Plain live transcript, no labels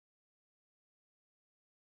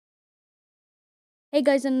Hey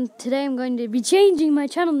guys, and today I'm going to be changing my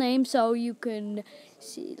channel name so you can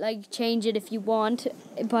see, change it if you want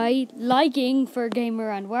by liking for Gamer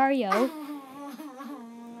and Wario.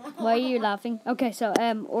 Why are you laughing? Okay, so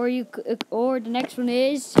or the next one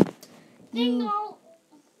is you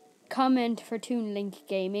comment for Toon Link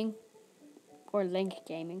Gaming or Link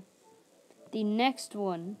Gaming. The next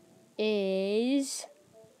one is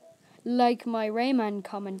like my Rayman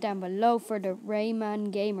comment down below for the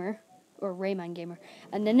Rayman Gamer. Or Rayman Gamer.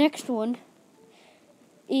 And the next one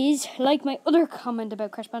is like my other comment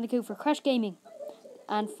about Crash Bandicoot for Crash Gaming.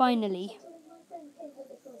 And finally,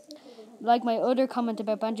 like my other comment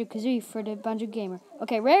about Banjo-Kazooie for the Banjo Gamer.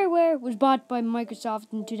 Okay, Rareware was bought by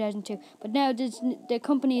Microsoft in 2002, but now the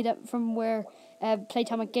company that from where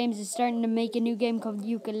Playtomic Games is starting to make a new game called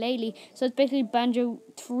Yooka-Laylee. So it's basically Banjo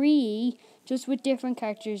 3, just with different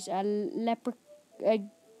characters, a leopard, a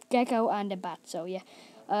gecko, and a bat. So yeah.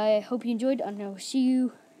 I hope you enjoyed, and I'll see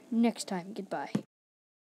you next time. Goodbye.